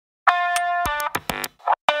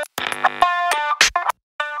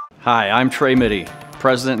Hi, I'm Trey Mitty,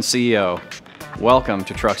 President and CEO. Welcome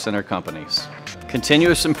to Truck Center Companies.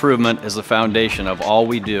 Continuous improvement is the foundation of all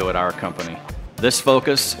we do at our company. This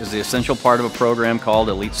focus is the essential part of a program called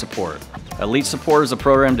EliteSupport. EliteSupport is a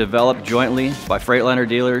program developed jointly by Freightliner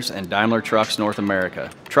dealers and Daimler Trucks North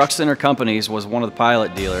America. Truck Center Companies was one of the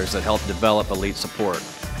pilot dealers that helped develop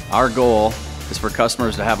EliteSupport. Our goal is for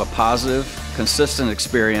customers to have a positive, consistent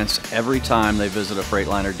experience every time they visit a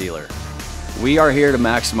Freightliner dealer. We are here to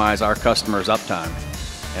maximize our customers' uptime,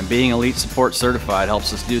 and being EliteSupport certified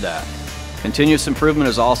helps us do that. Continuous improvement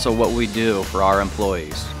is also what we do for our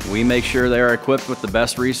employees. We make sure they are equipped with the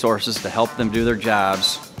best resources to help them do their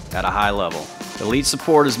jobs at a high level.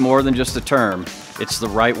 EliteSupport is more than just a term, it's the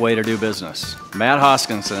right way to do business. Matt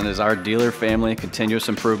Hoskinson is our dealer family continuous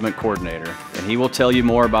improvement coordinator, and he will tell you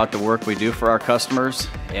more about the work we do for our customers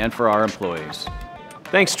and for our employees.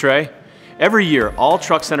 Thanks, Trey. Every year, all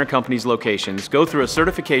Truck Center Companies locations go through a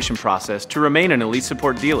certification process to remain an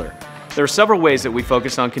EliteSupport dealer. There are several ways that we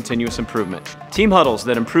focus on continuous improvement. Team huddles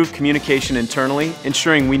that improve communication internally,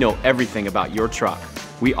 ensuring we know everything about your truck.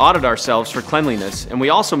 We audit ourselves for cleanliness, and we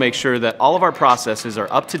also make sure that all of our processes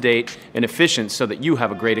are up to date and efficient so that you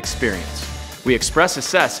have a great experience. We express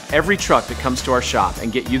assess every truck that comes to our shop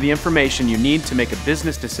and get you the information you need to make a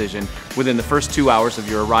business decision within the first 2 hours of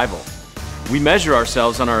your arrival. We measure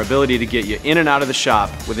ourselves on our ability to get you in and out of the shop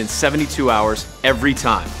within 72 hours every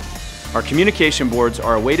time. Our communication boards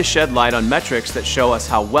are a way to shed light on metrics that show us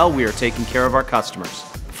how well we are taking care of our customers.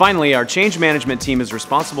 Finally, our change management team is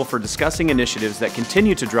responsible for discussing initiatives that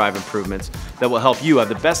continue to drive improvements that will help you have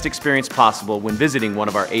the best experience possible when visiting one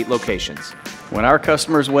of our 8 locations. When our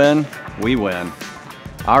customers win, we win.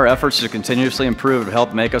 Our efforts to continuously improve have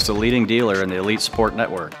helped make us a leading dealer in the EliteSupport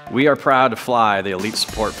network. We are proud to fly the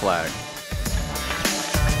EliteSupport flag.